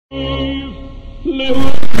And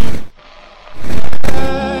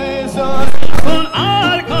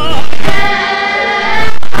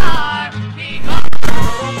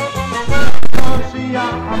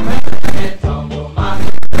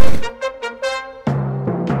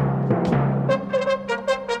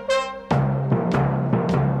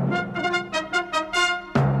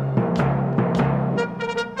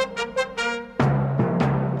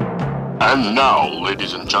now,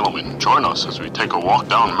 ladies and gentlemen, join us as we take a walk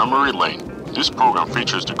down memory lane. This program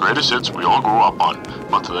features the greatest hits we all grew up on,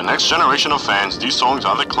 but to the next generation of fans, these songs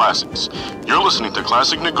are the classics. You're listening to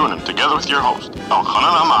Classic Niggunim together with your host,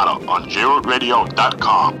 Elchanan Hamada, on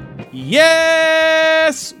JRootRadio.com.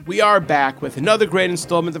 Yes! We are back with another great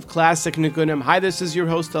installment of Classic Niggunim. Hi, this is your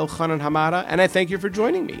host, Elchanan Hamada, and I thank you for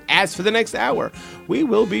joining me. As for the next hour, we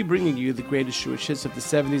will be bringing you the greatest Jewish hits of the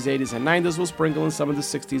 70s, 80s, and 90s. We'll sprinkle in some of the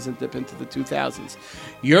 60s and dip into the 2000s.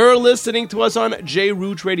 You're listening to us on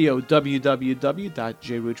JRoot Radio,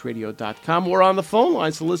 www.JRootRadio.com. We're on the phone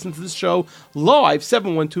lines to listen to the show live,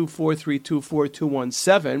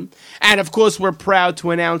 712-432-4217. And, of course, we're proud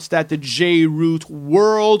to announce that the JRoot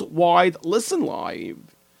Worldwide Listen Live.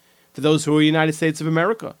 For those who are United States of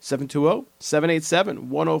America,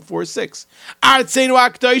 720-787-1046. Artseinu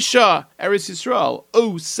Akdaisha, Eretz Yisrael,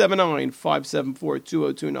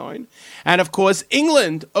 079-574-2029. And of course,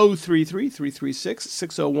 England,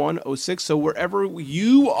 033-336-60106. So wherever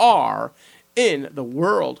you are in the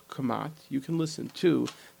world, Kamat, you can listen to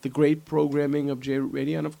the great programming of JRoot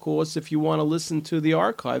Radio. And of course, if you want to listen to the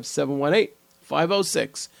archive,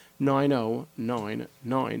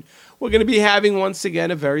 718-506-9099. We're going to be having, once again,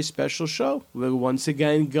 a very special show. We're once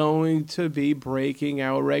again going to be breaking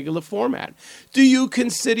our regular format. Do you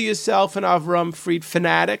consider yourself an Avram Fried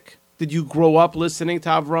fanatic? Did you grow up listening to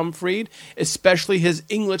Avram Fried, especially his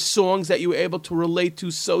English songs that you were able to relate to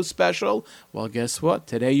so special? Well, guess what?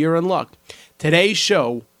 Today you're in luck. Today's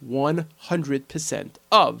show, 100%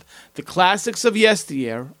 of the classics of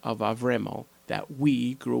yesteryear of Avremel that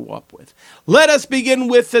we grew up with. Let us begin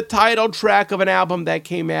with the title track of an album that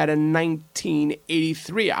came out in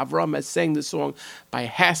 1983. Avram has sang the song by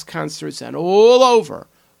Haas concerts and all over.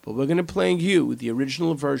 But we're going to play you the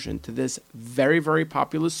original version to this very, very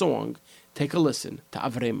popular song. Take a listen to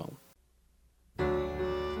Avremel.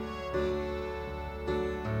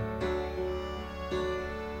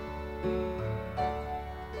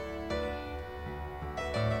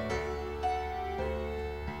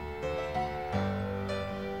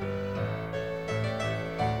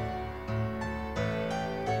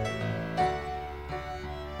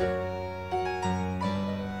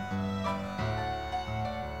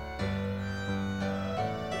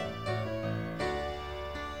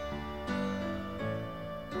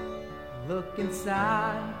 Look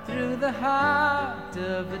inside through the heart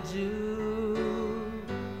of a Jew.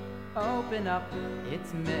 Open up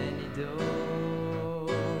its many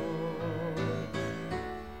doors,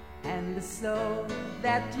 and the soul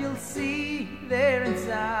that you'll see there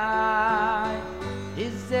inside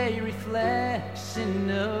is a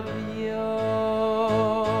reflection of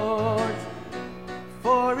yours.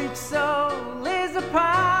 For each soul is a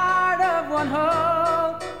part of one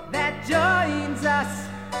whole that joins us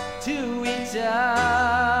to each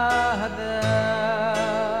other.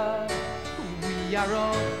 We are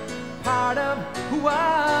all part of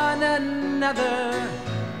one another,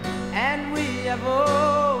 and we have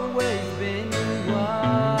always been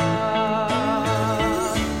one.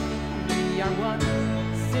 We are one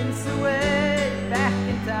since the way back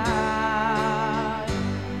in time,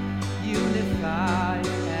 unified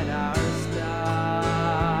at our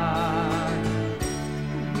start.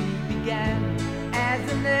 We began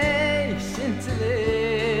as a nation to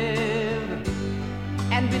live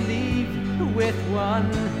and believe with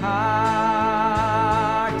one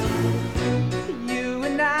heart. You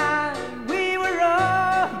and I, we were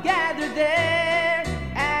all gathered there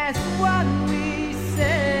as one. We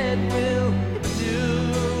said we'll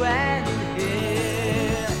do and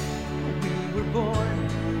hear. We were born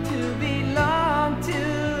to belong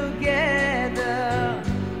together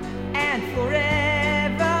and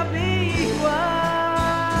forever be one.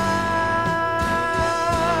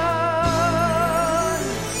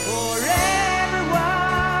 Forever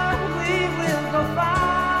one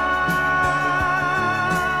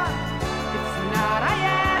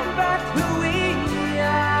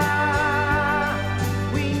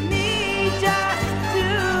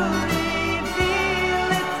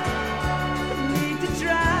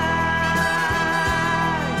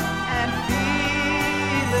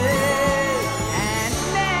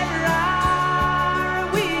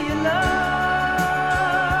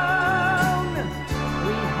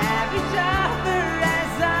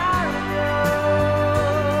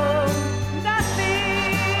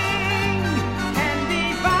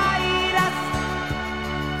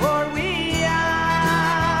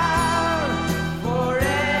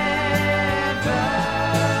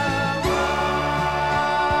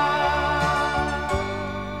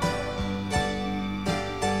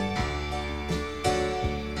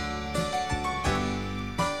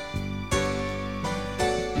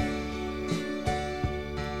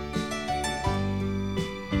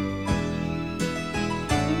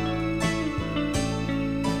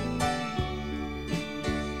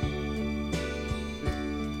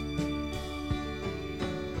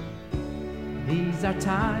are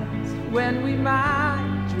times when we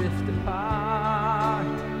might drift apart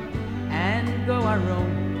and go our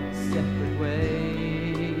own separate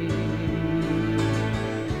ways.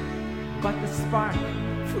 But the spark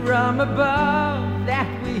from above that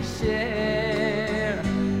we share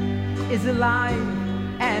is alive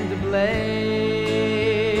and ablaze.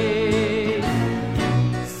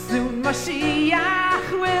 Soon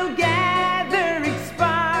Mashiach will gather its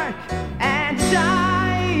spark and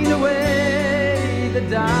shine away the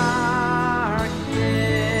darkness.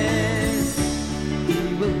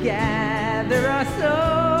 He will gather us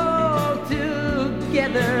all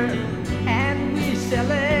together and we shall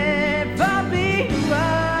ever be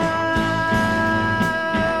one.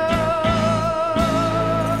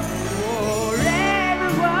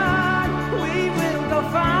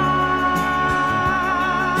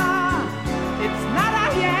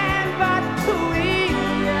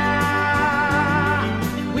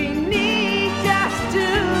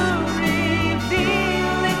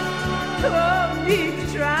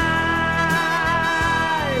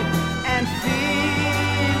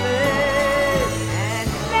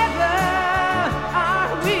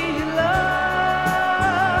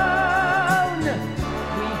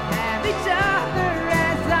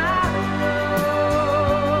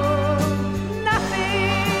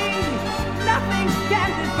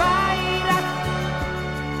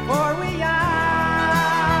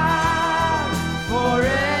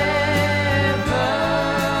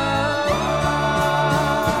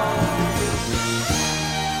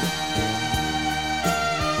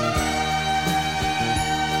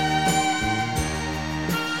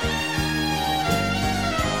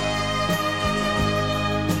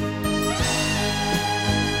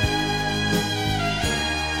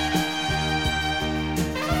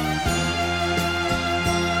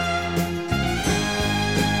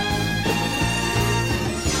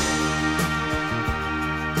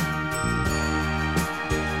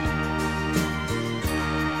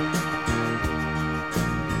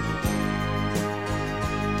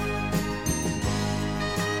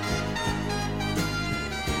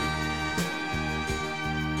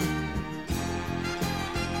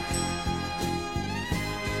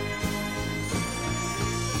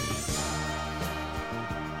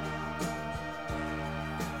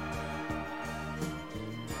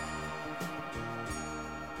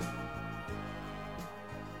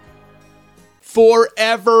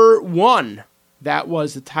 Forever One. That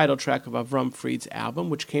was the title track of Avram Fried's album,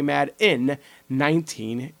 which came out in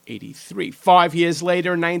 1983. 5 years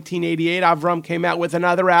later, in 1988, Avram came out with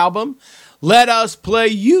another album, Let Us Play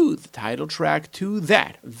You, the title track to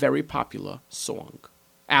that very popular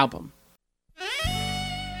album.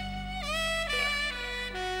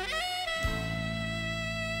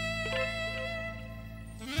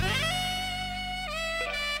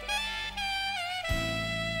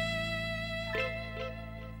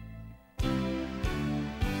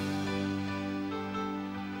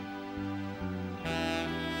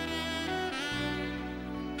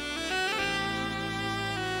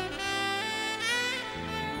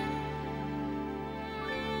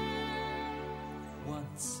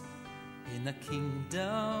 In a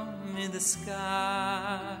kingdom in the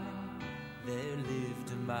sky, there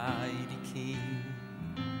lived a mighty king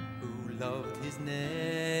who loved his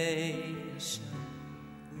nation.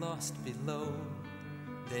 Lost below,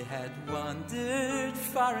 they had wandered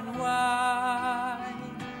far and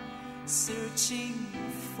wide, searching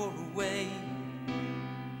for a way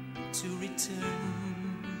to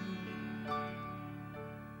return,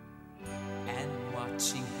 and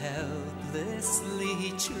watching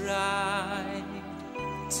helplessly tried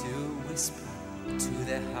to whisper to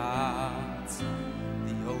their hearts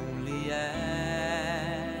the only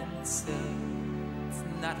answer. It's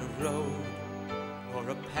not a road or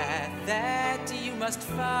a path that you must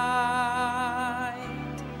find.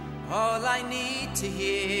 All I need to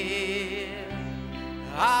hear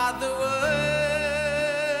are the words,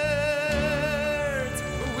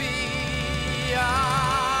 we are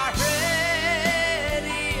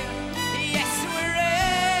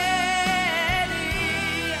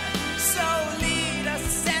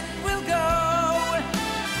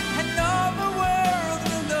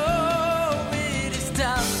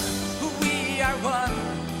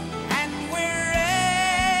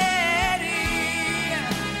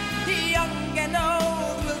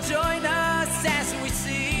join us as we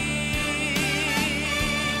sing.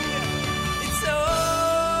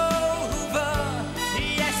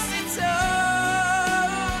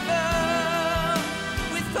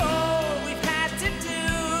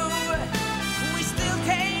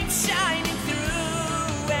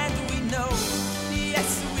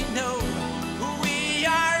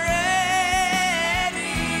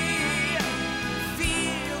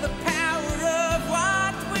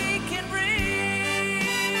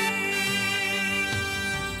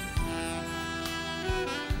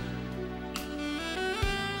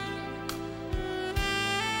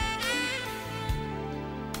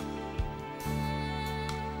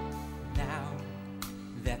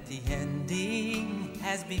 that the ending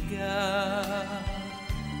has begun.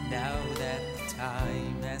 Now that the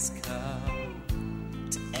time has come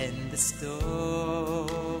to end the story,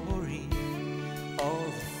 all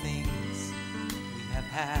the things we have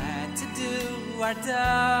had to do are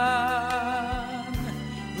done.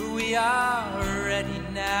 We are ready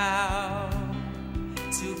now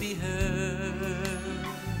to be heard,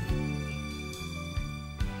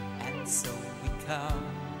 and so we come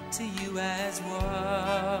to you as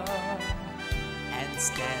one, and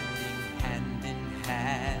standing hand in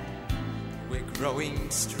hand, we're growing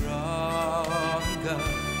stronger.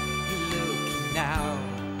 Look now,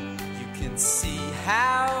 you can see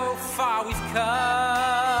how far we've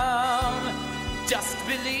come. Just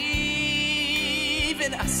believe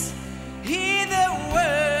in us, hear the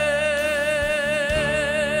words.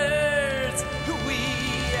 We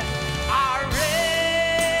are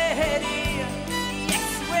ready. Yes,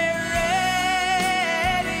 we're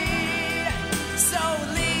ready. So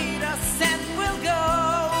lead us and we'll go.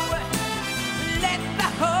 Let the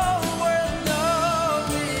whole world know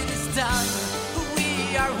it is done. We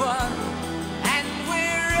are one and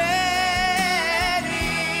we're ready.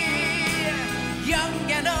 Young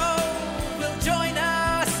and old will join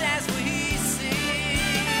us as we sing.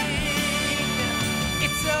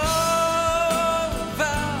 It's over.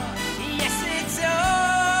 Yes, it's over.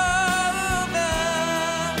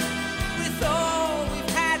 With all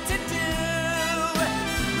we've had to do,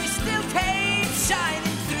 we still came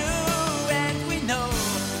shining through, and we know,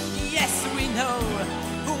 yes, we know,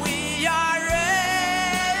 we are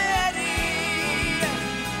ready.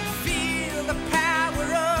 Feel the power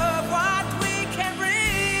of what we can bring.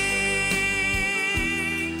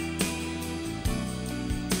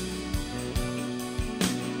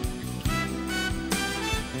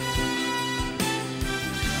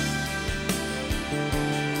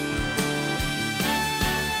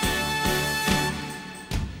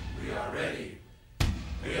 Ready,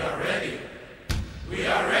 we are ready.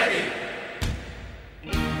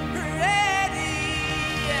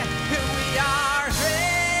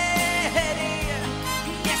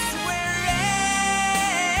 Yes, we're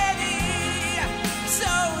ready.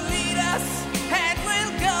 So lead us and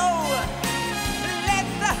we'll go. Let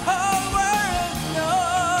the whole world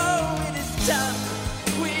know it is done.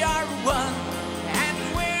 We are one and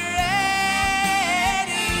we're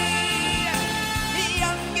ready.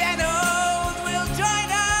 Young and old will join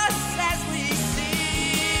us as we sing.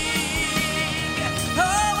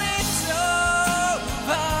 Oh, it's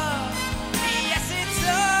over. Yes, it's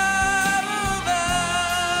over.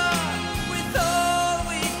 With all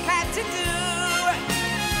we've had to do,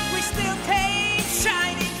 we still came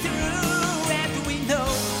shining through, and we know,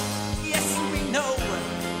 yes, we know,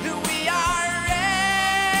 we are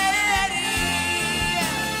ready.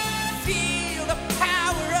 Feel the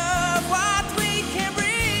power of what we can bring.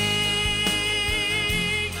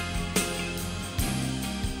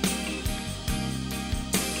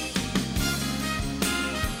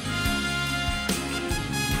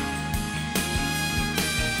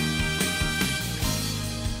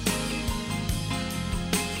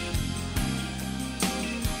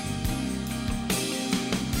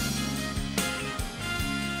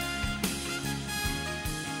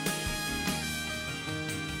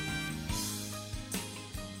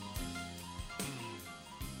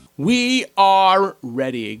 We Are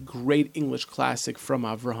Ready, a great English classic from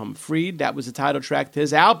Avraham Fried. That was the title track to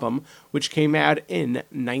his album, which came out in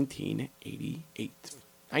 1988.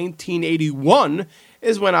 1981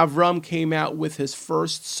 is when Avram came out with his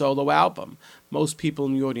first solo album. Most people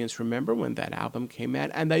in the audience remember when that album came out,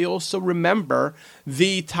 and they also remember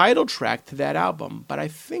the title track to that album. But I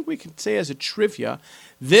think we can say as a trivia,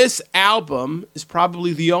 this album is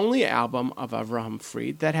probably the only album of Avraham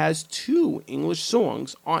Fried that has two English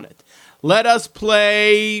songs on it. Let us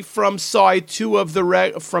play from side two of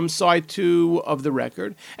the side two of the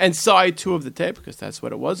record and side two of the tape, because that's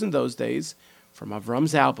what it was in those days, from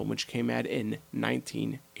Avram's album, which came out in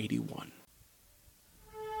 1981.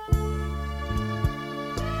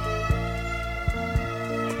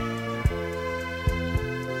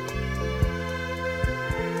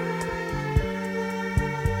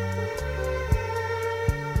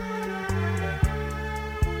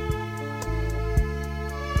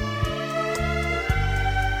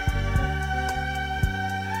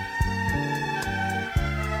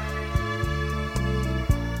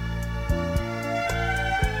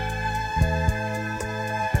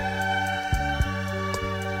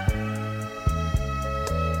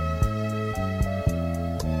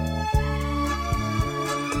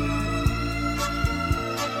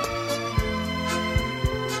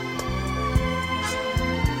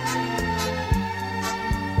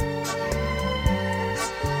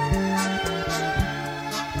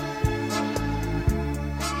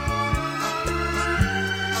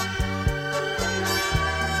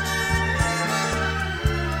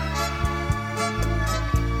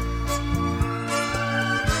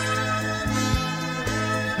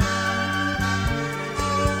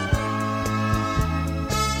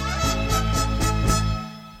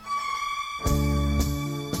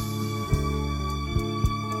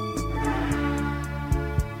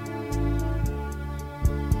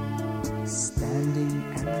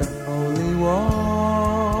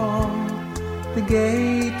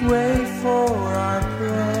 gateway for our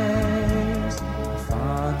prayers.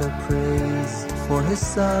 Father prays for his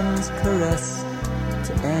son's caress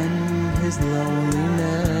to end his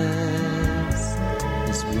loneliness.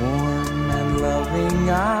 His warm and loving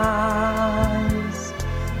eyes,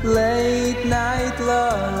 late night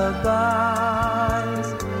lullabies.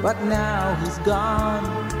 But now he's gone,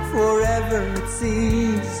 forever it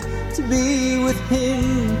seems, to be with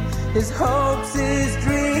him, his hopes, his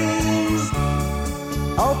dreams.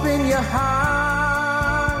 Open your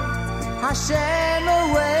heart, Hashem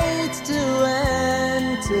awaits to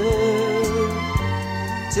enter.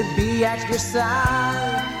 To be at your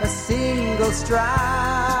side, a single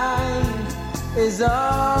stride is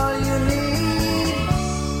all you need.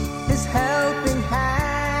 His helping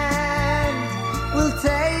hand will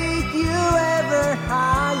take you ever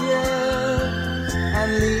higher and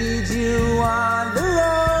lead you on the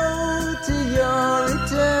road to your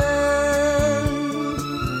return.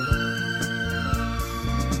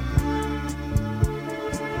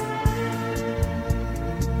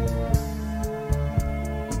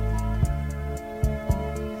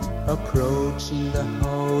 Approaching the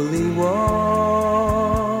holy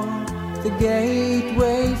wall, the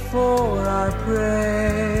gateway for our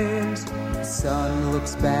prayers. The son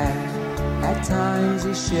looks back at times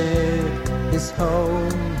he shared his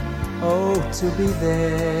home, oh, to be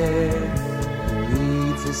there. He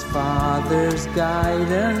needs his father's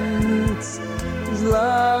guidance, his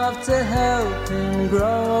love to help him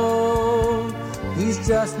grow. He's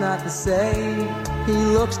just not the same, he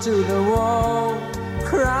looks to the wall,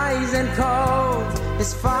 cries and calls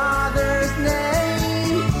his father's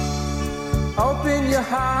name. Open your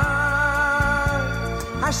heart,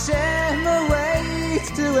 Hashem awaits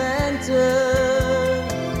to enter.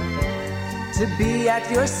 To be at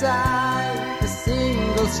your side, a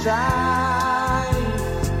single stride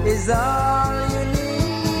is all you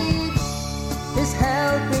need. His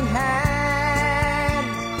helping hand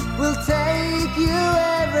will take you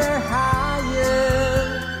ever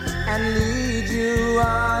higher and lead you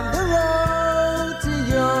on the road to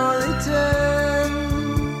your return.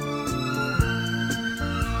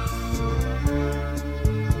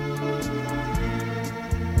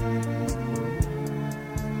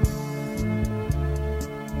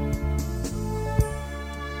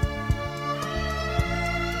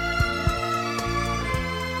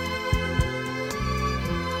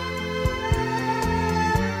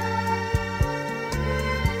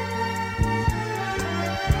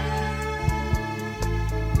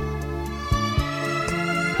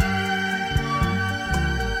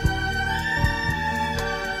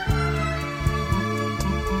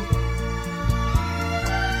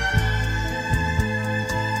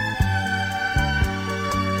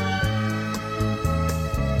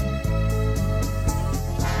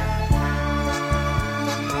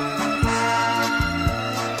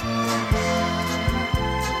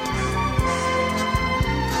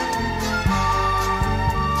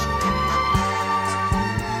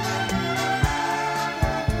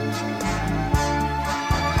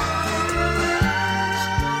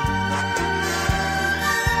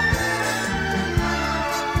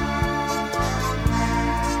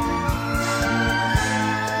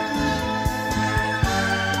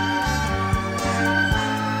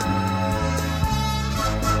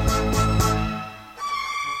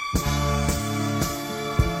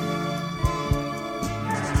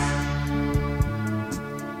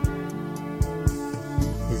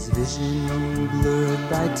 vision blurred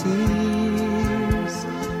by tears,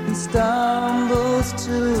 he stumbles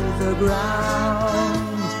to the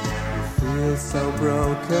ground. He feels so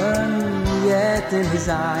broken, yet in his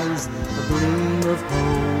eyes a gleam of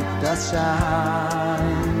hope does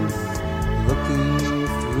shine. Looking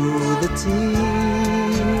through the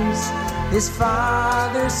tears, his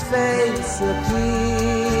father's face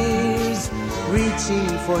appears. Reaching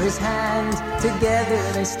for his hand, together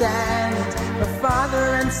they stand, a father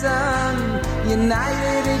and son,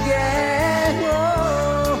 united again.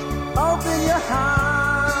 Oh, open your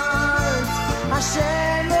heart,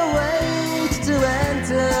 Hashem awaits to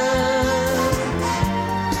enter.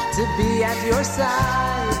 To be at your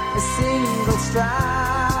side, a single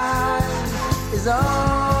stride is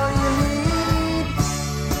all you need.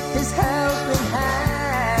 His helping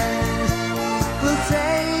hand will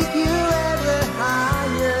take you ever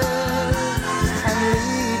higher and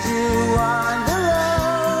lead you on the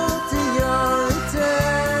road to your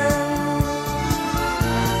return.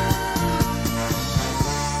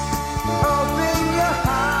 Open your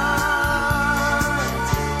heart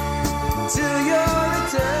to your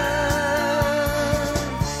return.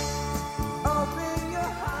 Open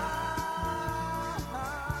your heart.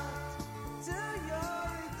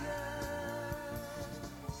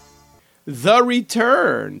 The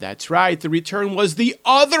Return. That's right. The Return was the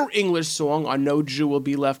other English song on No Jew Will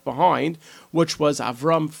Be Left Behind, which was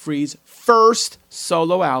Avram Fried's first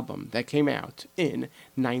solo album that came out in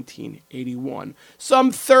 1981.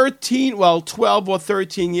 Some 12 or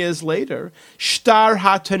 13 years later, Shtar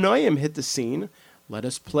HaTanoim hit the scene. Let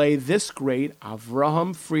us play this great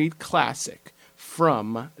Avraham Fried classic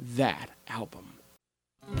from that album.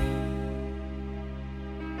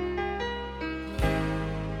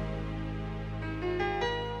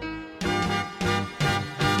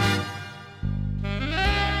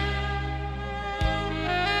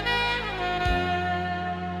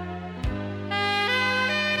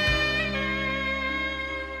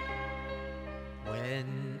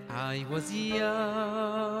 I was young,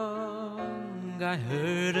 I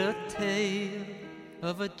heard a tale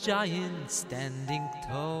of a giant standing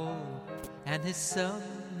tall, and his son,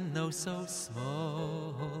 oh so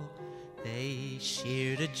small. They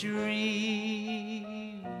shared a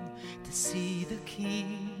dream to see the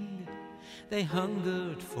king. They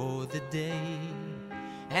hungered for the day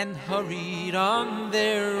and hurried on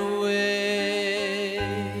their way.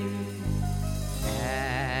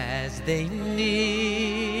 As they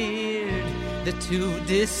neared, the two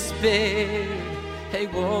despaired. A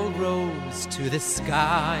wall rose to the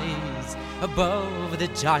skies above the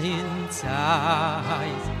giant's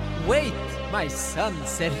eyes. Wait, my son,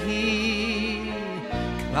 said he,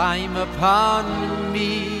 climb upon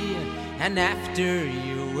me, and after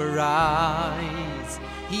you arise,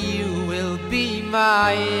 you will be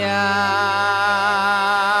my eyes.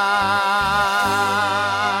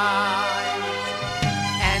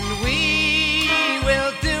 And we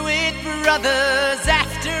will do it, brothers,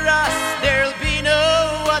 after us there'll be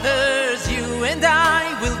no others. You and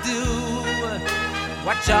I will do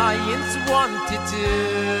what giants want to do.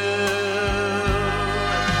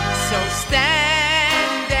 So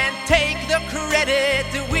stand and take the credit.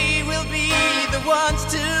 We will be the ones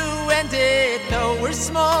to end it. Though we're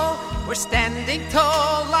small, we're standing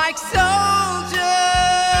tall like soldiers,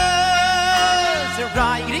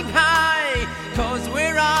 riding high, 'cause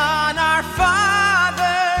we're on our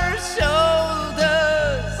Father's shoulders.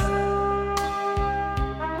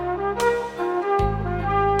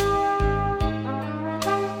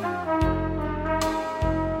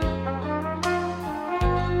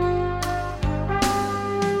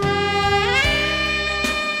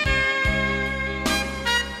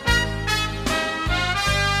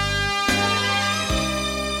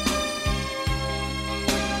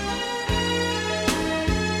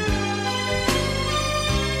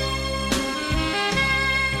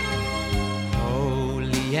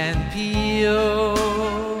 And pure,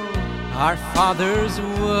 our fathers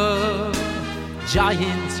were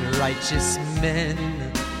giants, righteous men.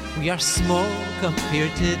 We are small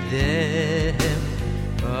compared to them,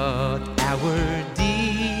 but our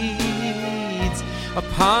deeds,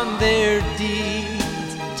 upon their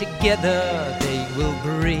deeds, together they will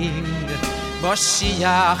bring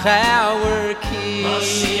Moshiach, our King.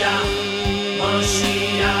 Moshiach,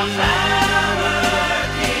 Moshiach, our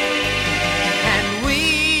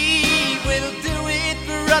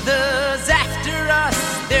brothers, after us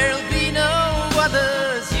there'll be no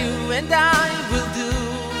others. You and I will do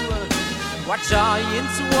what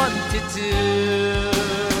giants want to do.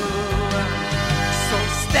 So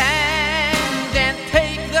stand and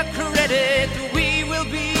take the credit. We will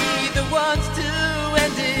be the ones to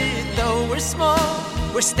end it. Though we're small,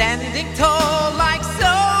 we're standing tall like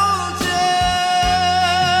soldiers,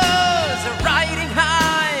 riding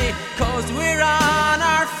high, 'cause we're on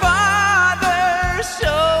our Father's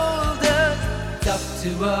shoulders. It's up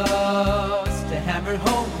to us to hammer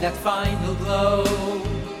home that final blow.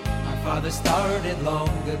 Our Father started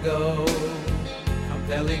long ago,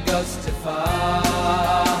 compelling us to follow.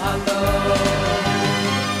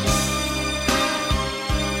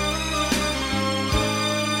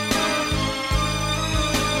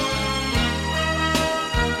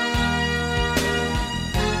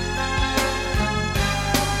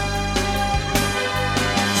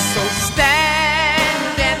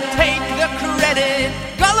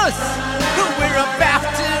 We're about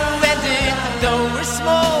to end it. Though we're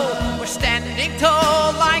small, we're standing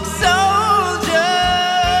tall like soldiers,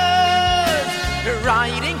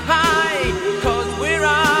 riding high,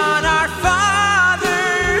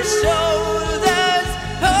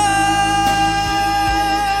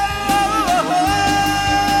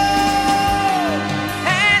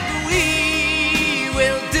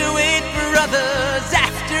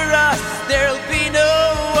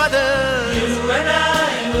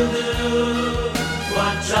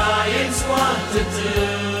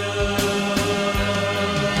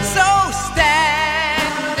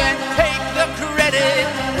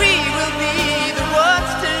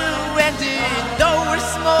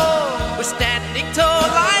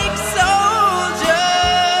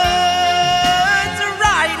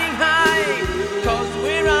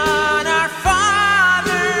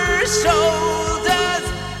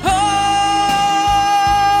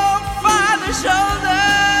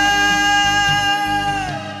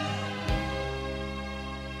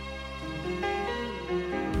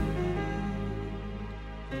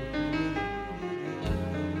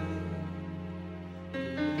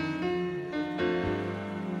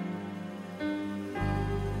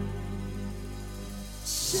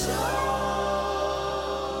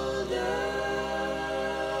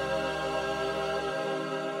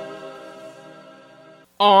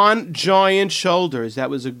 On Giant Shoulders.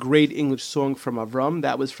 That was a great English song from Avram.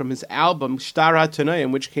 That was from his album Shtar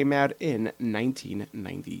HaTanoim, which came out in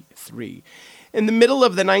 1993. In the middle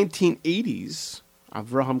of the 1980s,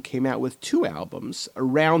 Avraham came out with two albums,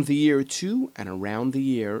 Around the Year 2 and Around the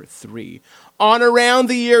Year 3. On Around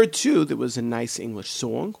the Year 2, there was a nice English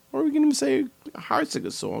song, or we can even say a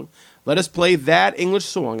Harziger song. Let us play that English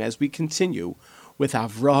song as we continue with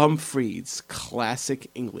Avraham Fried's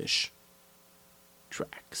classic English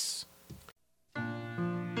tracks.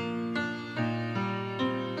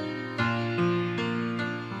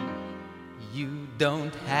 You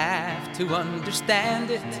don't have to understand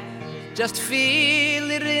it, just feel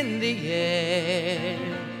it in the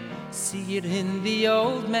air. See it in the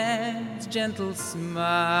old man's gentle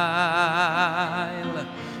smile.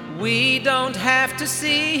 We don't have to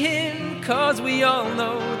see him, 'cause we all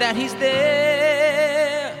know that he's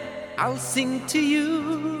there. I'll sing to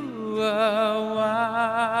you a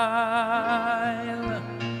while.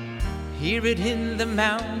 Hear it in the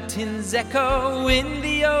mountains echo, in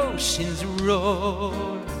the ocean's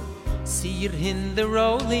roar. See it in the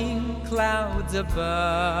rolling clouds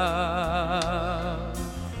above.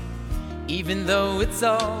 Even though it's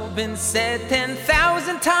all been said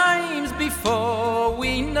 10,000 times before,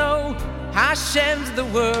 we know Hashem's the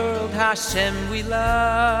world, Hashem we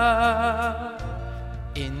love.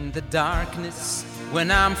 In the darkness, when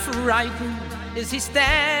I'm frightened, is he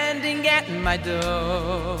standing at my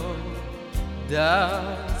door?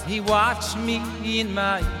 Does he watch me in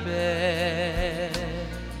my bed?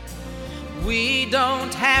 We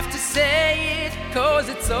don't have to say it, 'cause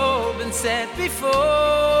it's all been said before.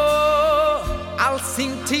 I'll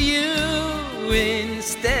sing to you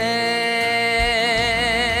instead.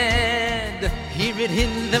 Hear it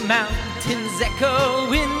in the mountains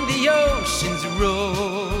echo, in the ocean's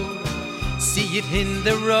roar. See it in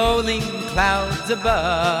the rolling clouds above.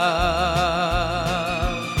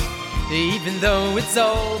 Even though it's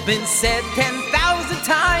all been said 10,000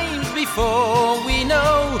 times before, we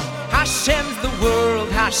know Hashem's the world,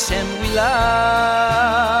 Hashem we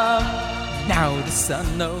love. Now the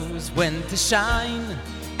sun knows when to shine,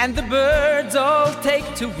 and the birds all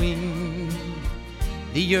take to wing.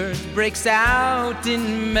 The earth breaks out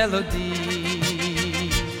in melody.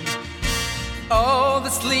 All the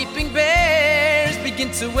sleeping bears begin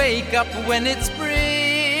to wake up when it's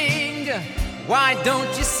spring. Why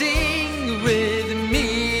don't you sing with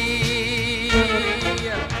me?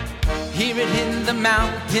 Hear it in the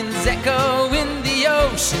mountains echo, in the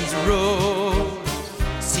ocean's roar.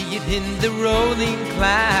 See it in the rolling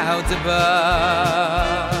clouds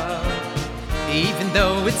above. Even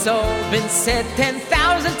though it's all been said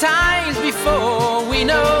 10,000 times before, we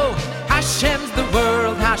know Hashem's the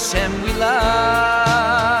world, Hashem we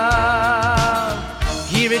love.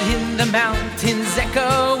 Hear it in the mountains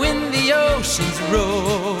echo, in the ocean's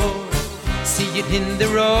roar. See it in the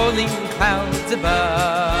rolling clouds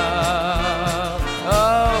above.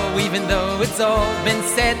 Oh, even though it's all been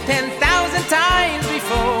said 10,000 times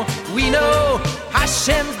before, we know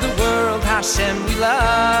Hashem's the world, Hashem we love.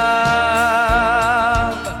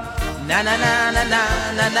 Na na na na na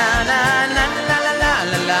na na na na la la la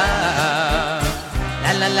la la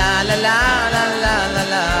la la la la la la la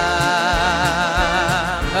la.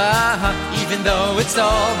 Even though it's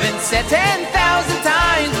all been said 10,000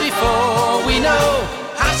 times before, we know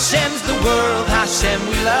Hashem's the world, Hashem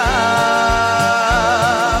we love.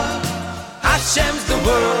 Hashem's the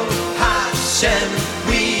world, Hashem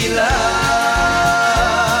we love.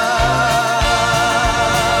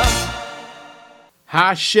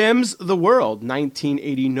 Hashem's the World,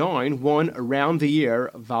 1989, won Around the Year,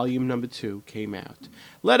 volume number 2, came out.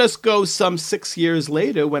 Let us go some 6 years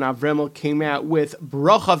later when Avremel came out with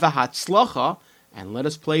Bracha V'Hatzlacha, and let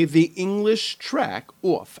us play the English track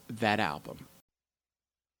off that album.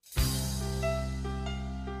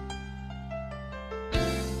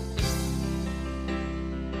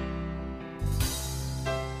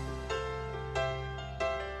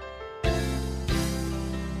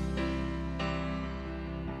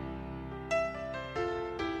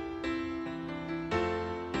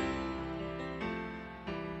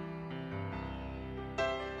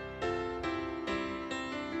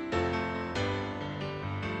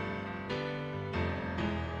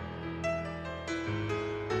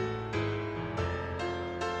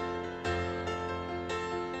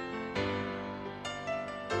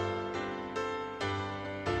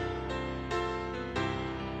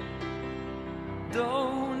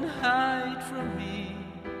 Don't hide from me,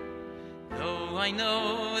 though I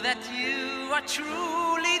know that you are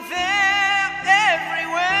truly there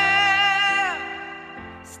everywhere.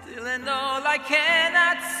 Still and all I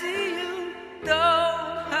cannot see you.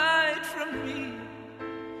 Don't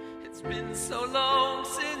It's been so long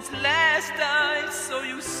since last I saw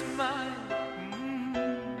you smile.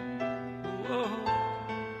 Whoa.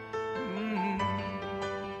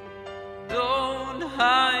 Don't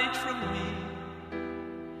hide from me.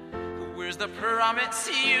 Where's the promise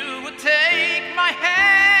you would take my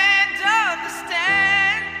hand?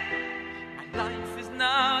 Understand, my life is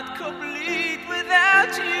not complete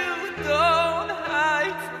without you. Don't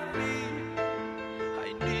hide from me.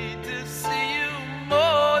 I need to see you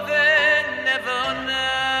more than ever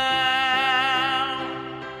now.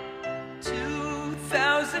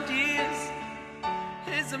 2,000 years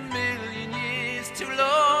is a million years too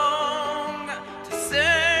long to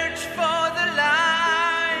search for the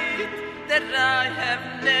light that I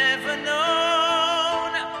have never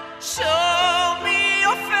known. Show me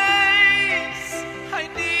your face, I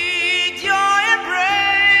need your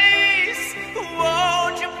embrace.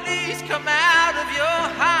 Won't you please come out of your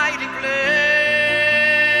hiding place?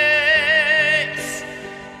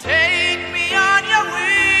 Take me on your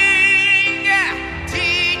wing,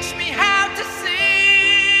 teach me how to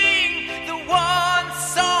sing the one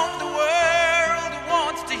song the world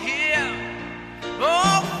wants to hear.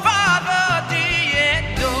 Oh, Father dear,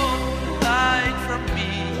 don't hide from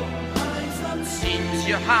me. Seems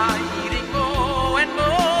you're hiding more and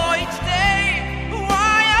more each day.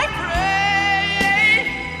 Why I pray,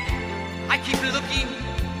 I keep looking,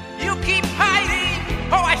 you keep hiding.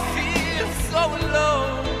 Oh, I feel so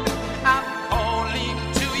alone. I'm calling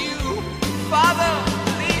to you, Father,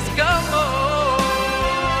 please come home.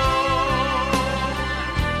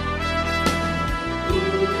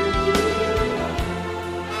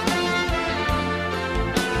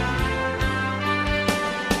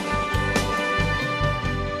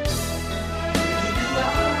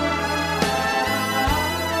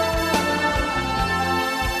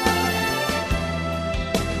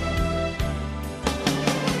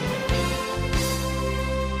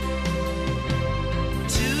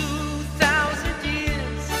 2,000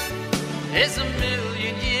 years is a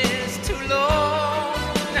million years too long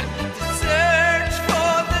to search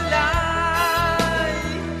for the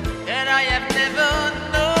light that I have never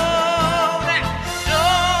known.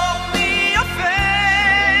 Show me your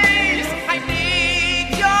face, I need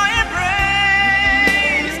your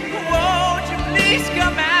embrace. Won't you please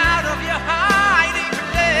come out of your hiding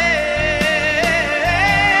place?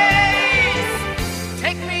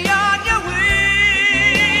 Take me on your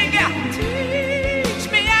wing, teach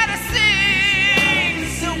me how to sing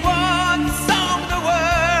the one song the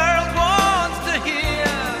world wants to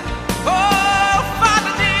hear. Oh,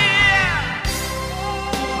 Father dear,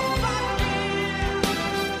 oh, Father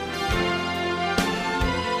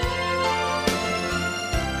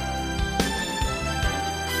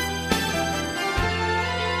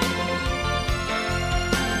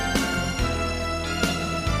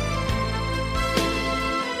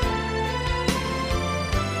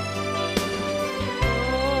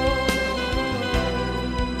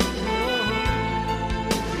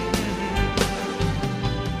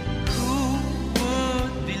Who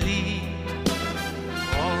would believe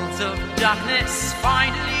walls of darkness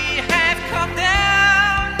finally have come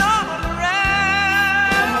down all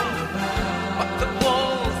around? But the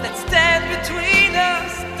walls that stand between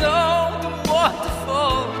us don't want to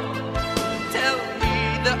fall. Tell me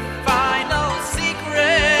the final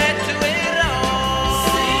secret to it all.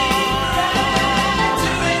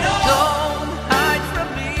 Don't hide from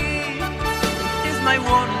me is my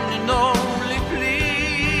one and only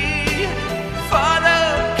plea. Father,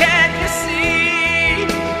 can you see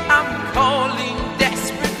I'm calling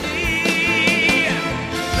desperately?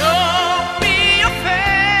 Show me your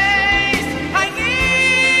face, I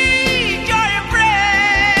need your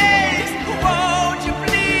embrace. Won't you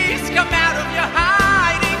please come out of your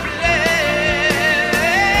hiding place?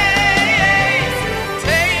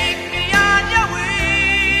 Take me on your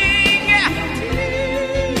wing,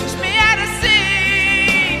 teach me how to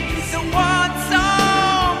sing the one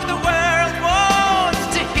song the world wants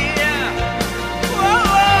to hear. Whoa,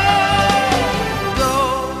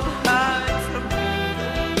 don't hide from me,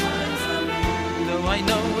 though I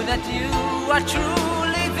know that you are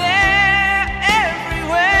truly there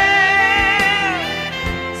everywhere.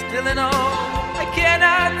 Still in all, I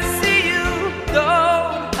cannot see you.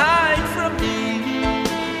 Don't hide from me.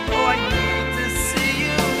 Oh, I need to see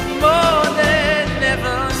you more than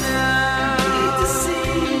ever now. Need to see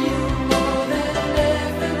you more than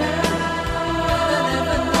ever now.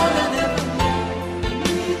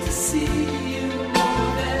 Need to see you more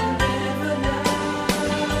than ever now.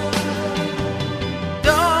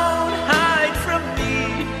 Don't hide from me.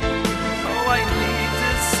 Oh, I need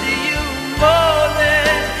to see you more than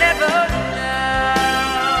ever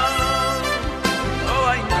now.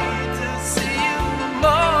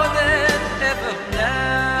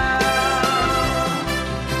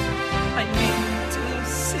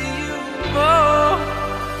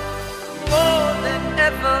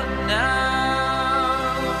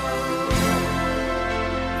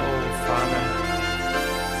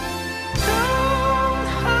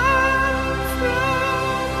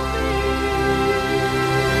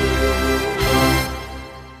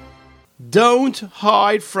 Don't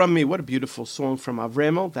Hide From Me. What a beautiful song from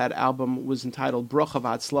Avremel. That album was entitled Bracha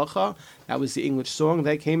V'Atzlacha. That was the English song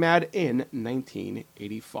that came out in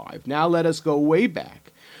 1985. Now let us go way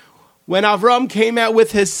back. When Avram came out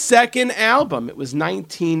with his second album, it was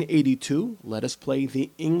 1982. Let us play the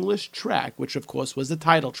English track, which of course was the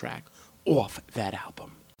title track off that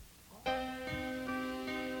album.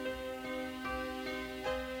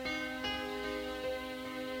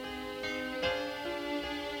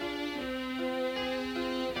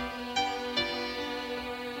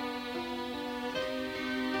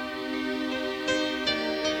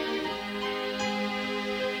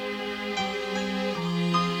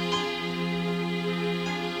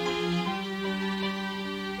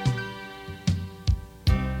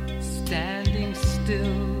 Standing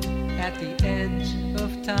still at the edge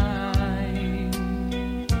of time,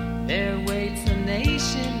 there waits a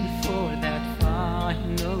nation for that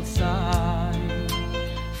final sign,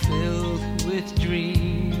 filled with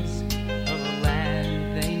dreams of a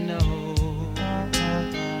land they know,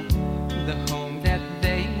 the home that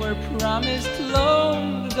they were promised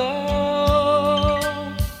long ago.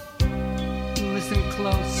 Listen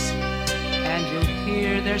close and you'll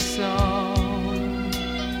hear their song.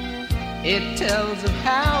 It tells of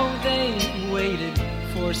how they waited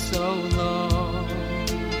for so long,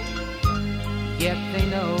 yet they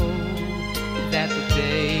know that the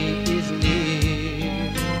day is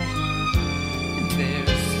near.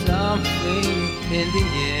 There's something in the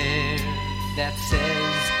air that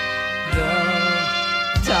says the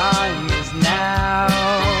time is now.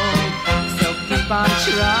 So keep on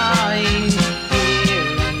trying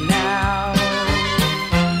here and now.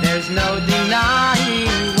 There's no denying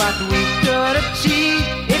what we could achieve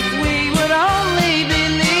if we would only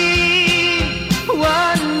believe.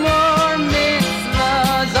 One more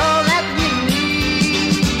mitzvah's all that we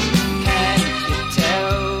need. Can't you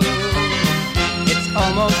tell? It's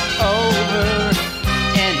almost over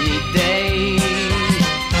any day.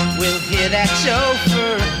 We'll hear that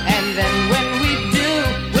shofar, and then when we do,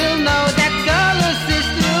 we'll know that Galus is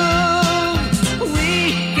through. We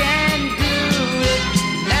can do it.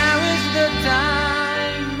 Now is the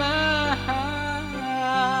time.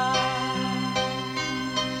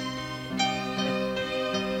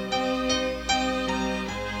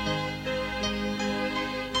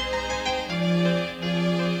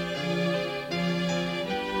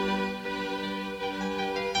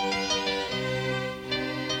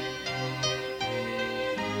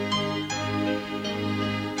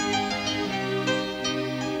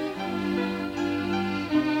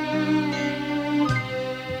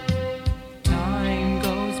 Time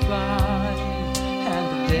goes by and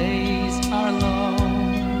the days are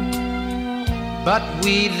long, but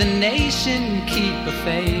we the nation keep a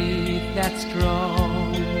faith that's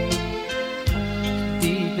strong.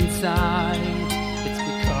 Deep inside, it's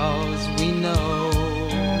because we know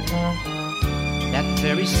that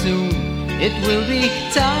very soon it will be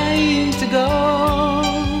time to go.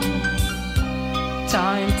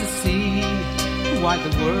 Time to see why the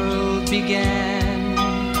world began,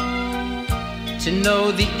 to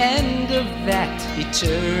know the end of that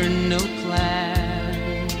eternal plan.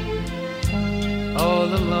 All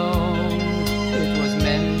along it was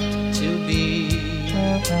meant to be.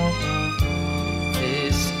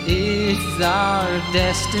 This is our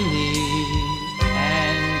destiny,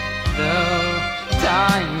 and the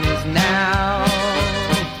time is now.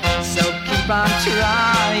 So keep on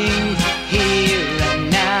trying here and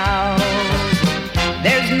now.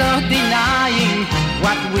 There's no denying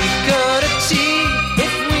what we could achieve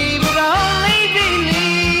if we would only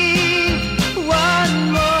believe.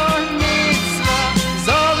 One more mitzvah is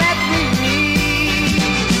all that we need.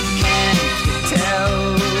 Can't you tell?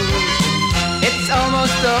 It's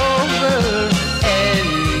almost over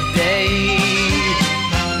any day.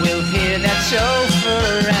 We'll hear that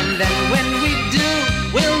shofar, and then when we do,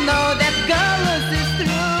 we'll know that Galus is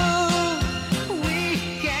through. We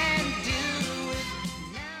can do it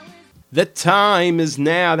now. The Time Is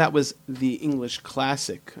Now. That was the English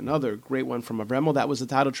classic. Another great one from Avremel. That was the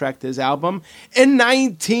title track to his album in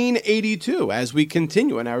 1982, as we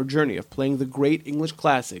continue on our journey of playing the great English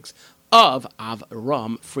classics of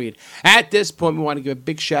Avram Fried. At this point, we want to give a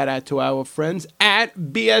big shout out to our friends at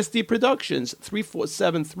BSD Productions,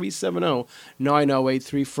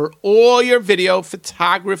 347-370-9083 for all your video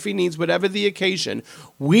photography needs, whatever the occasion.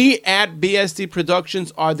 We at BSD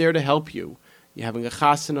Productions are there to help you. You're having a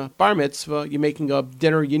chasana, bar mitzvah, you're making a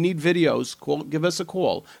dinner, you need videos, give us a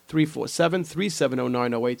call,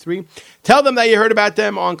 347-370-9083. Tell them that you heard about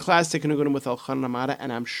them on Classic Niggunim with Elchanan Amada,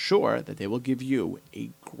 and I'm sure that they will give you a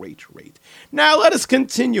great rate. Now let us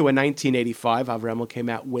continue. In 1985, Avremel came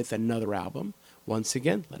out with another album. Once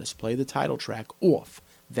again, let us play the title track off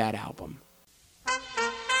that album.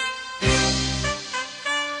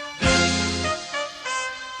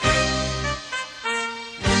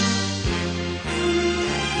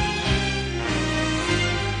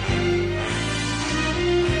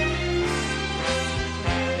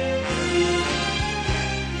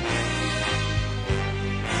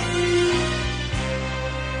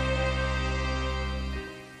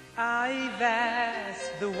 I've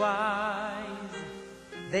asked the wise.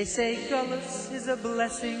 They say Gullus is a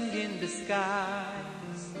blessing in disguise.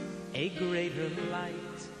 A greater light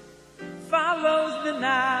follows the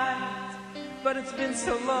night. But it's been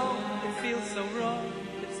so long, it feels so wrong.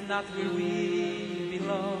 It's not where we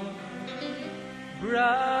belong.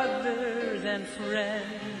 Brothers and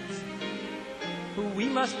friends, we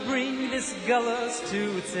must bring this Gullus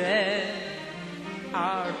to its end.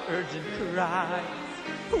 Our urgent cries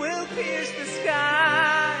will pierce the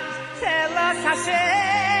skies. Tell us,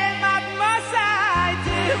 Hashem, what must I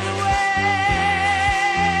do?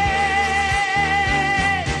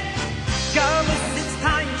 Gullus, it's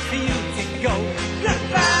time for you to go.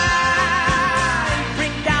 Goodbye.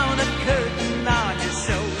 Bring down a curtain on your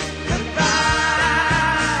show.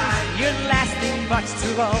 Goodbye. You're lasting much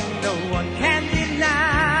too long. No one can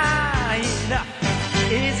deny. Enough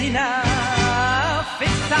is enough.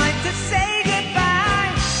 It's time to say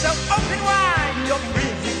goodbye. So open wide your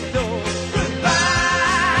prison door.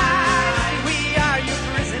 Goodbye. We are your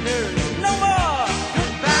prisoners. No more.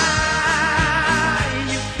 Goodbye.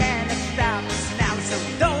 You can't stop us now, so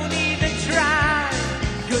don't even try.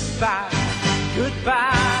 Goodbye.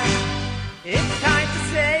 Goodbye. It's time to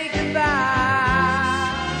say goodbye.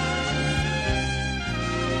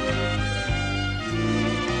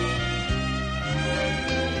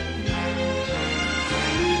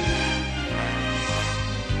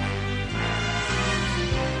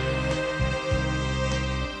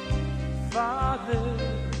 Father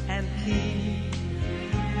and King,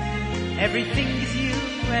 everything is you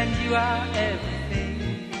and you are everything.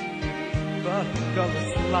 But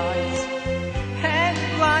Gullus lies and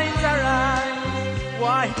blinds our eyes.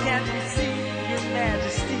 Why can't we see your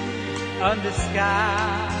majesty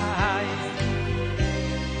undisguised?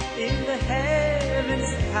 In the heavens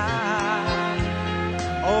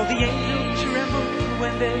high, all the angels tremble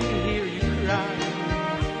when they hear you cry.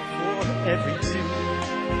 For every tune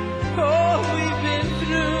we've been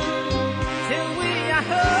through, till we are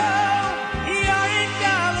home, you're in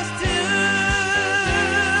Gullus too.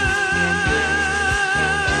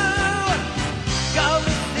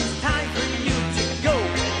 Gullus, it's time for you to go.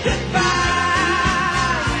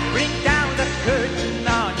 Goodbye. Bring down the curtain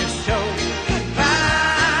on your show.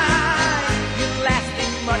 Goodbye. You're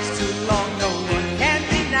lasting much too long, no one can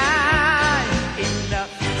deny.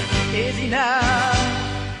 Enough is enough.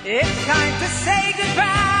 It's time to say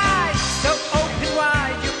goodbye. So open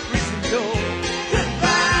wide your prison door.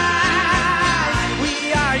 Goodbye.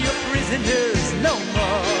 We are your prisoners, no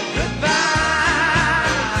more.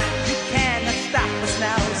 Goodbye. You cannot stop us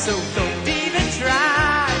now, so don't even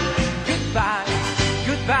try. Goodbye.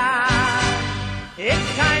 Goodbye.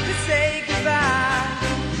 It's time to say goodbye.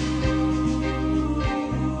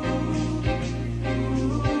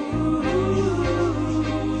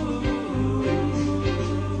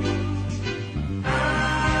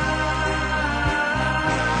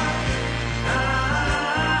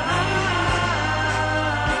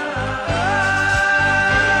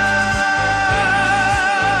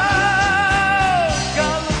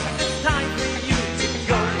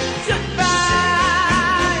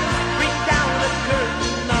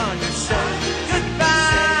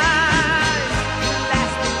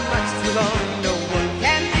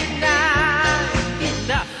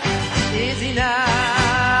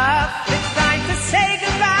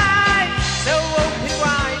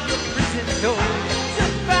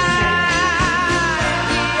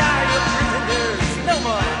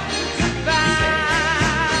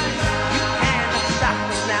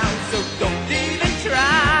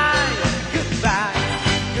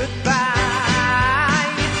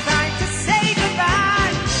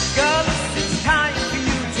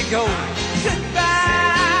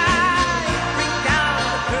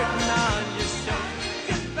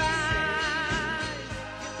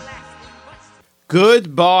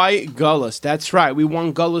 Goodbye, Gullus. That's right. We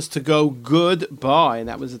want Gullus to go goodbye. And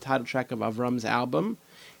that was the title track of Avram's album.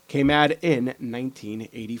 came out in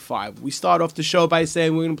 1985. We start off the show by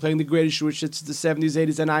saying we're going to play the greatest Jewish hits of the 70s,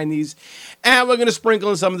 80s, and 90s, and we're going to sprinkle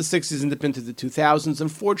in some of the 60s and dip into the 2000s.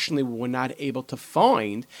 Unfortunately, we were not able to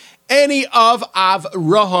find any of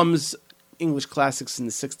Avraham's English classics in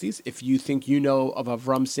the 60s. If you think you know of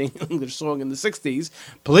Avram singing an English song in the 60s,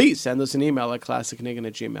 please send us an email at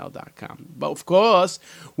classicniggunim@gmail.com. But of course,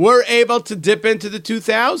 we're able to dip into the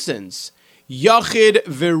 2000s. Yachid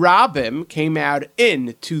Virabim came out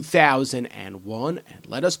in 2001, and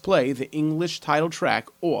let us play the English title track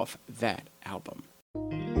off that album.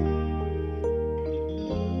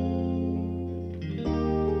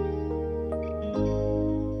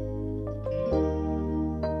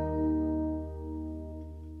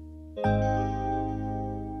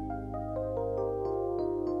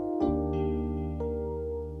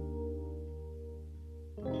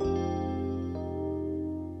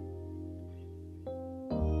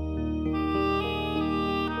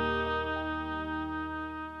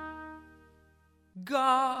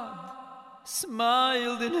 God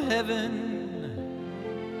smiled in heaven,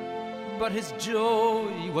 but his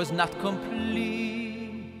joy was not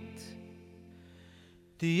complete.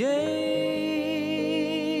 The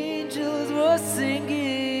angels were singing,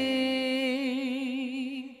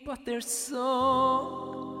 but their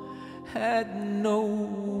song had no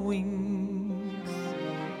wings.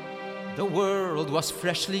 The world was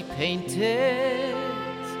freshly painted,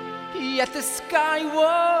 yet the sky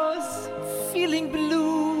was feeling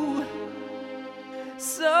blue.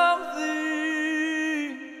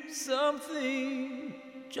 Something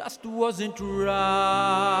just wasn't right.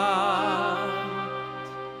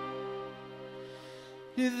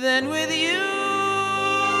 Then with you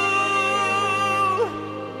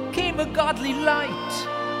came a godly light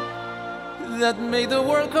that made the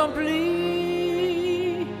world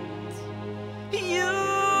complete. You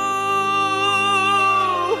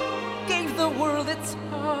gave the world its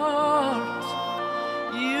heart.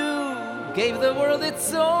 You gave the world its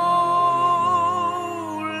soul.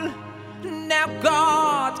 Now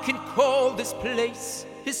God can call this place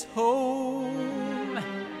his home.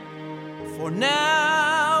 For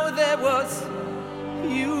now there was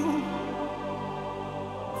you.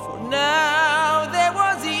 For now there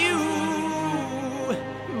was you,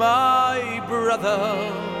 my brother,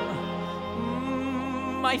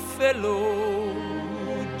 my fellow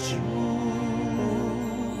Jew.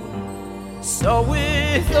 So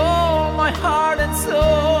with all my heart and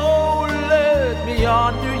soul, let me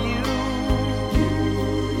honor you.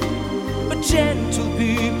 A gentle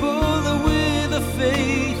people with a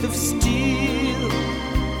faith of steel.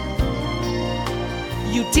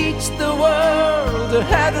 You teach the world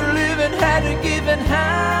how to live and how to give and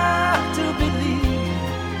how to believe.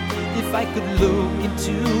 If I could look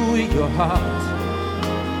into your heart,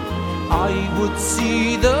 I would see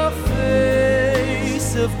the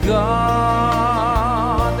face of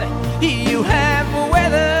God. You have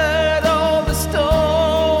weathered all the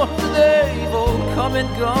storms, they've all come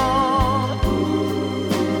and gone.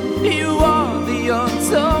 You are the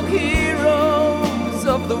unsung heroes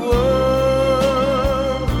of the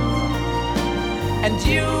world. And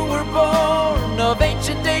you were born of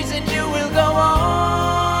ancient days, and you will go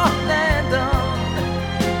on and on.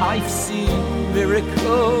 I've seen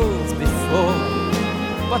miracles before,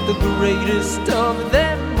 but the greatest of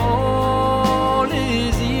them all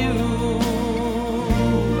is you,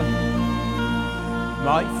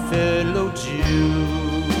 my fellow Jew.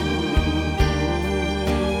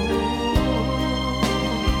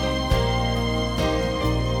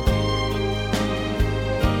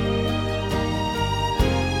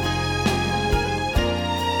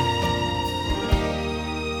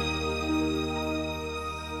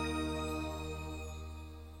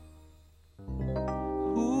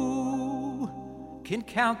 Can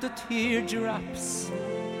count the teardrops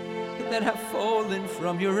that have fallen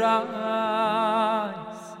from your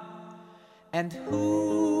eyes, and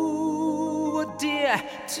who would dare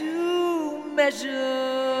to measure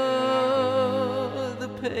the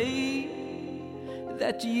pain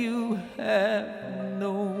that you have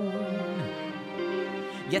known?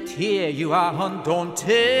 Yet here you are undaunted,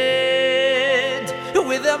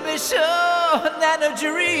 with a mission and a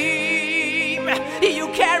dream. You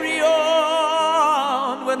carry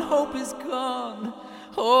on when hope is gone.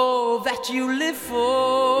 All that you live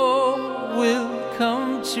for will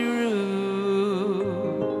come true.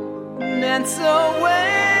 And so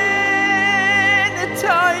when at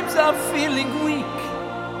times I'm feeling weak,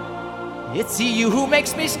 it's you who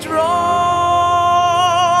makes me strong.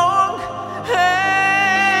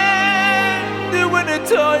 And when at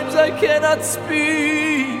times I cannot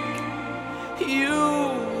speak,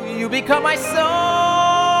 you become my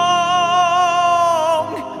song.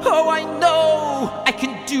 Oh, I know I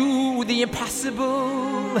can do the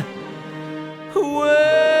impossible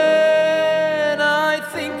when I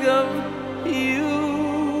think of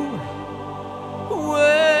you.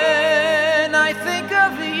 When I think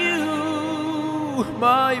of you,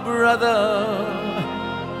 my brother,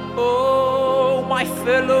 oh, my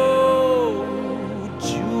fellow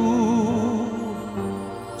Jew.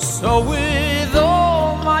 So with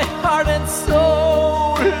all my heart and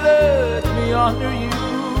soul, let me honor you.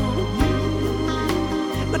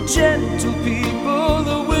 A gentle people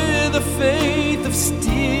with a faith of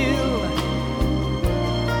steel.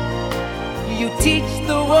 You teach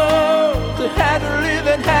the world how to live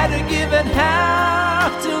and how to give and how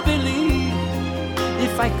to believe.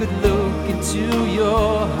 If I could look into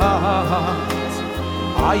your heart,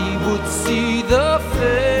 I would see the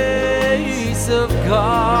face of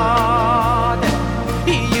God.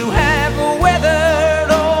 You have weathered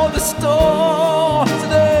all the storms,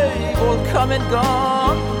 they've all come and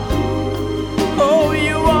gone. Oh,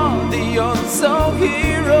 you are the unsung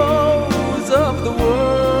heroes of the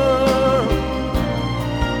world.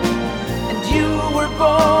 And you were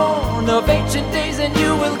born of ancient days, and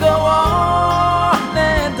you will go on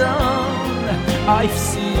and on. I've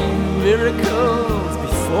seen miracles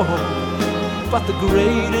before, but the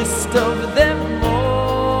greatest of them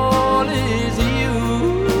all is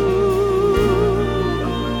you,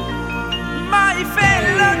 my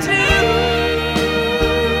fellow Jew.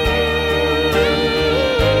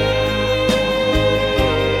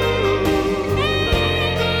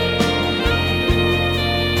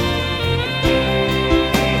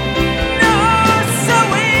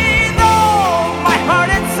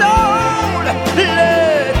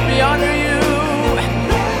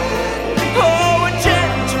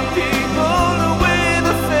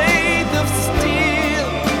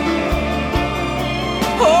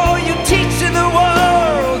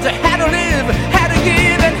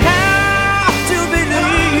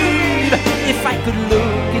 If I could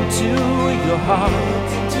look into your heart,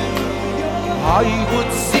 I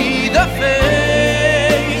would see the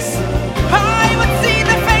face. I would see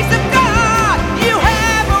the face of God. You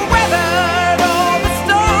have weathered all the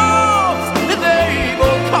storms, they've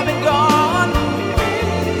all come and gone.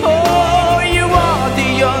 Oh, you are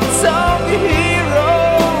the unsung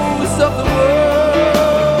heroes of the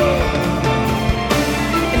world.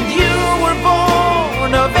 And you were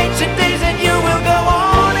born of ancient days, and you will go on.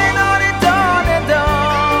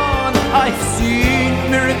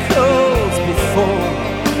 Miracles before,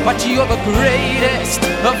 but you're the greatest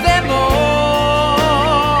of them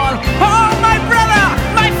all. Oh, my brother,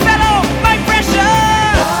 my fellow, my precious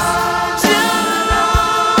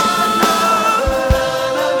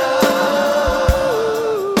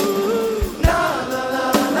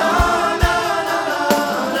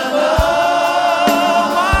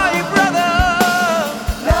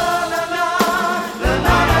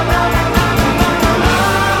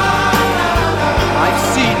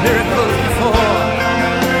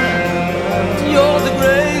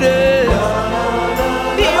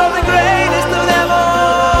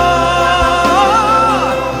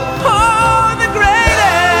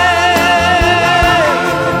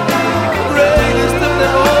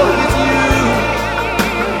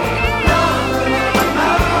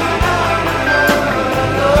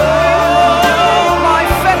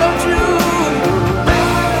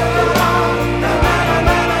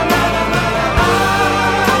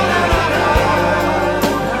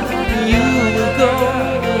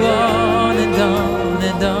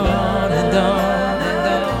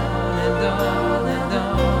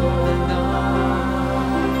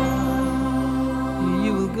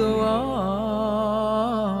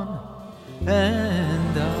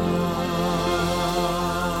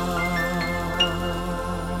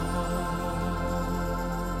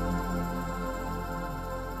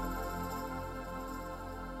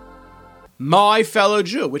My Fellow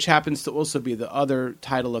Jew, which happens to also be the other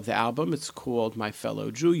title of the album. It's called My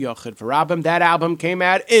Fellow Jew, Yochid V'Rabim. That album came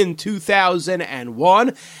out in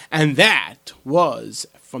 2001, and that was,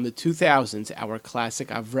 from the 2000s, our classic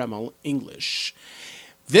Avremel English.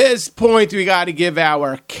 This point, we got to give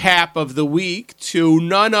our cap of the week to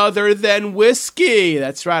none other than whiskey.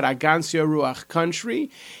 That's right, Agansio Ruach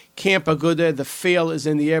Country. Camp Aguda, the fail is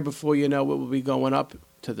in the air. Before you know it, we'll be going up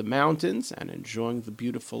to the mountains and enjoying the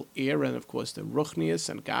beautiful air and, of course, the ruchnias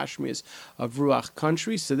and gashmias of Ruach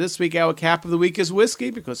Country. So this week, our cap of the week is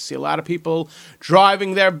whiskey, because I see a lot of people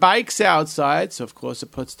driving their bikes outside. So, of course,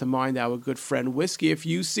 it puts to mind our good friend Whiskey. If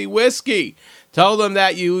you see Whiskey, tell them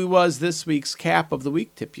that you was this week's cap of the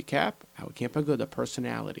week. Tip your cap. Our Camp Aguda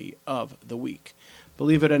personality of the week.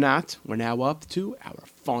 Believe it or not, we're now up to our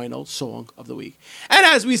final song of the week. And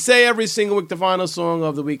as we say every single week, the final song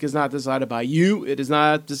of the week is not decided by you. It is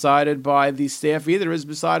not decided by the staff either. It is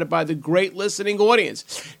decided by the great listening audience.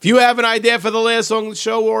 If you have an idea for the last song of the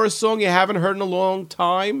show or a song you haven't heard in a long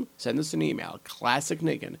time, send us an email,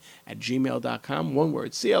 classicniggin@gmail.com. One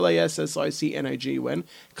word, ClassicNiggin,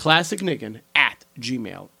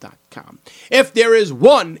 classicniggin@gmail.com. If there is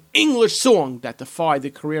one English song that defied the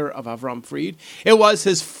career of Avram Fried, it was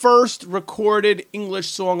his first recorded English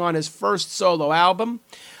song on his first solo album.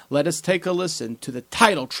 Let us take a listen to the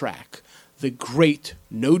title track, the great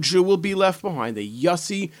No Jew Will Be Left Behind, the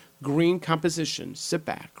Yossi Green composition. Sit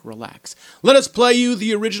back, relax. Let us play you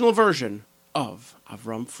the original version of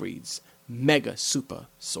Avram Fried's mega super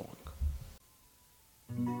song.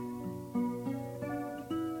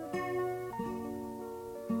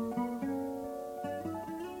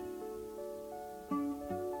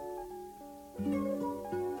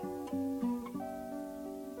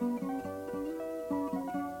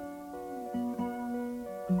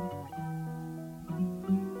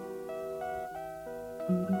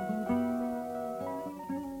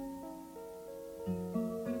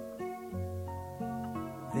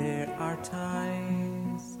 There are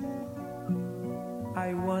times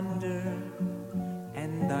I wonder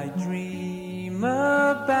and I dream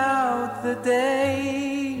about the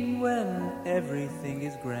day when everything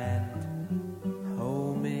is grand,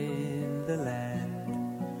 home in the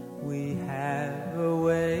land we have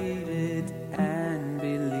awaited and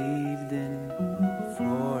believed in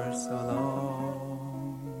for so long.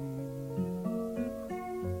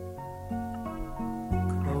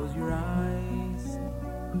 Close your eyes,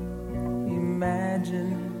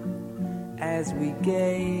 imagine as we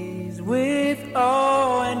gaze with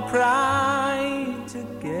awe and pride,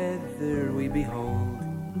 together we behold,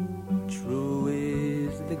 true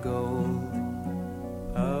is the gold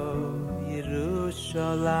of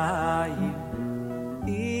Yerushalayim,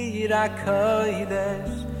 Ir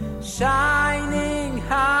HaKodesh, shining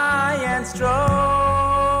high and strong.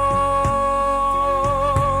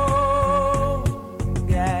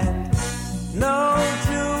 And no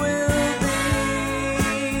Jew will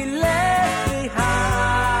be left behind.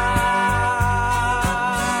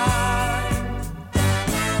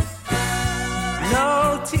 No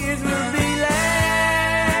tears will be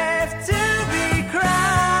left to be cried.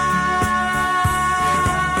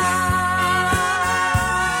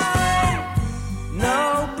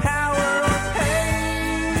 No power or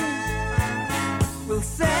pain will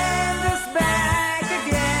send us back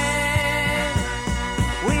again.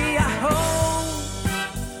 We are home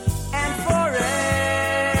and forever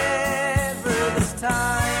this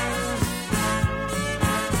time.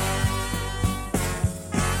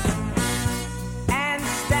 And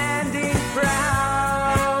standing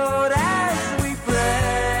proud as we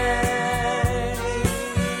pray,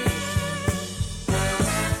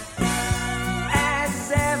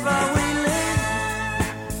 as ever we live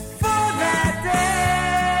for that day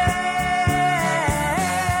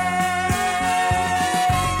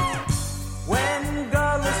when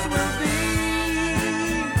Gullus will be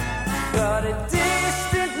but a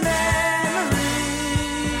distant memory,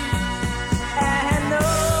 and no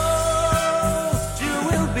Jew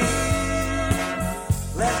will be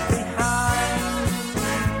left behind,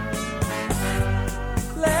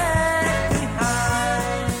 left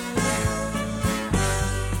behind,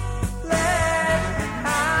 left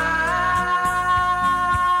behind.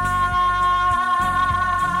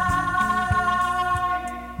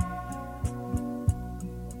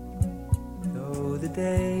 Though the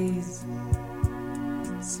days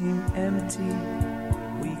seem empty,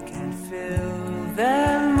 we can fill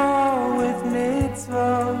them all with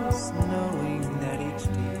mitzvahs, knowing that each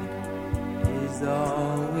deed is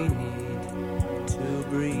all we need to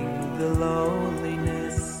bring the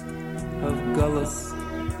loneliness of Gullus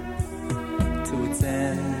to its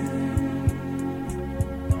end.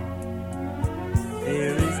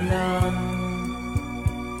 There is none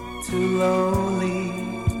too lonely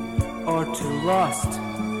or too lost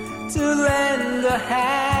to lend a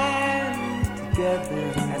hand. Together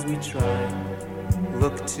as we try,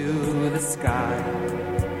 look to the sky,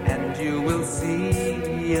 and you will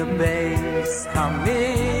see a base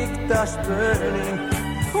Hamikdash burning,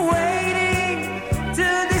 waiting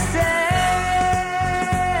to descend.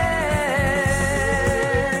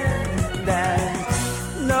 And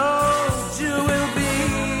no Jew will be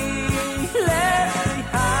left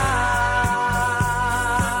behind.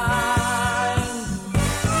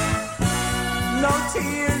 No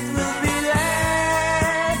tears will be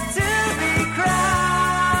left to be cried.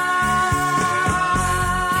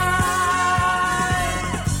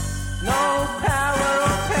 No power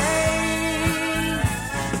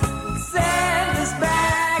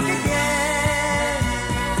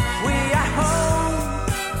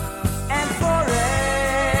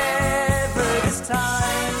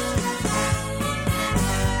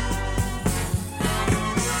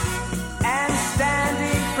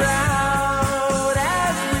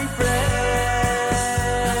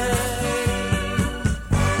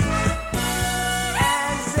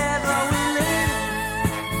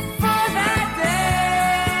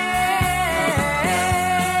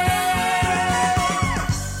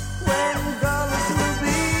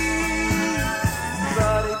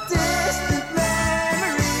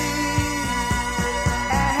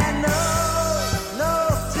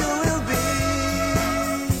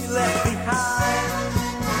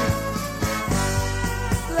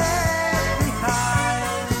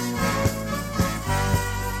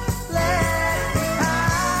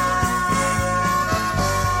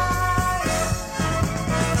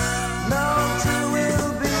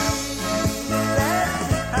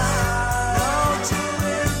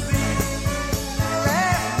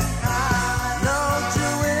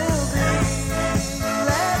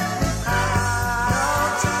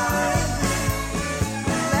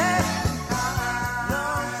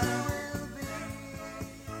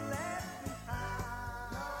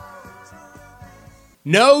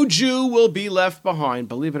No Jew will be left behind.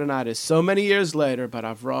 Believe it or not, it's so many years later, but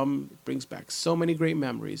Avram brings back so many great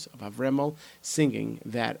memories of Avremel singing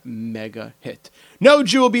that mega hit. No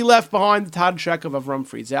Jew will be left behind, the title track of Avram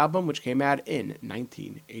Fried's album, which came out in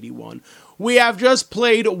 1981. We have just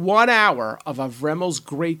played 1 hour of Avremel's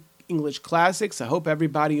great English classics. I hope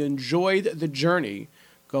everybody enjoyed the journey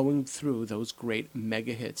going through those great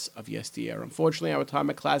mega hits of yesteryear. Unfortunately, our time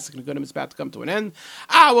at Classic Niggunim is about to come to an end.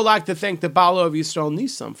 I would like to thank the Balo of Yisrael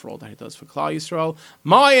Nisam for all that he does for Klal Yisrael,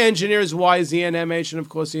 my engineers YZNMH, and of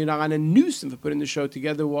course Yonan and Newsom for putting the show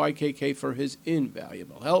together, YKK for his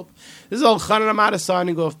invaluable help. This is Elchanan Amada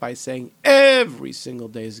signing off by saying every single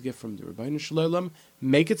day is a gift from the Rebbeinu Shalom.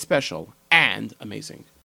 Make it special and amazing.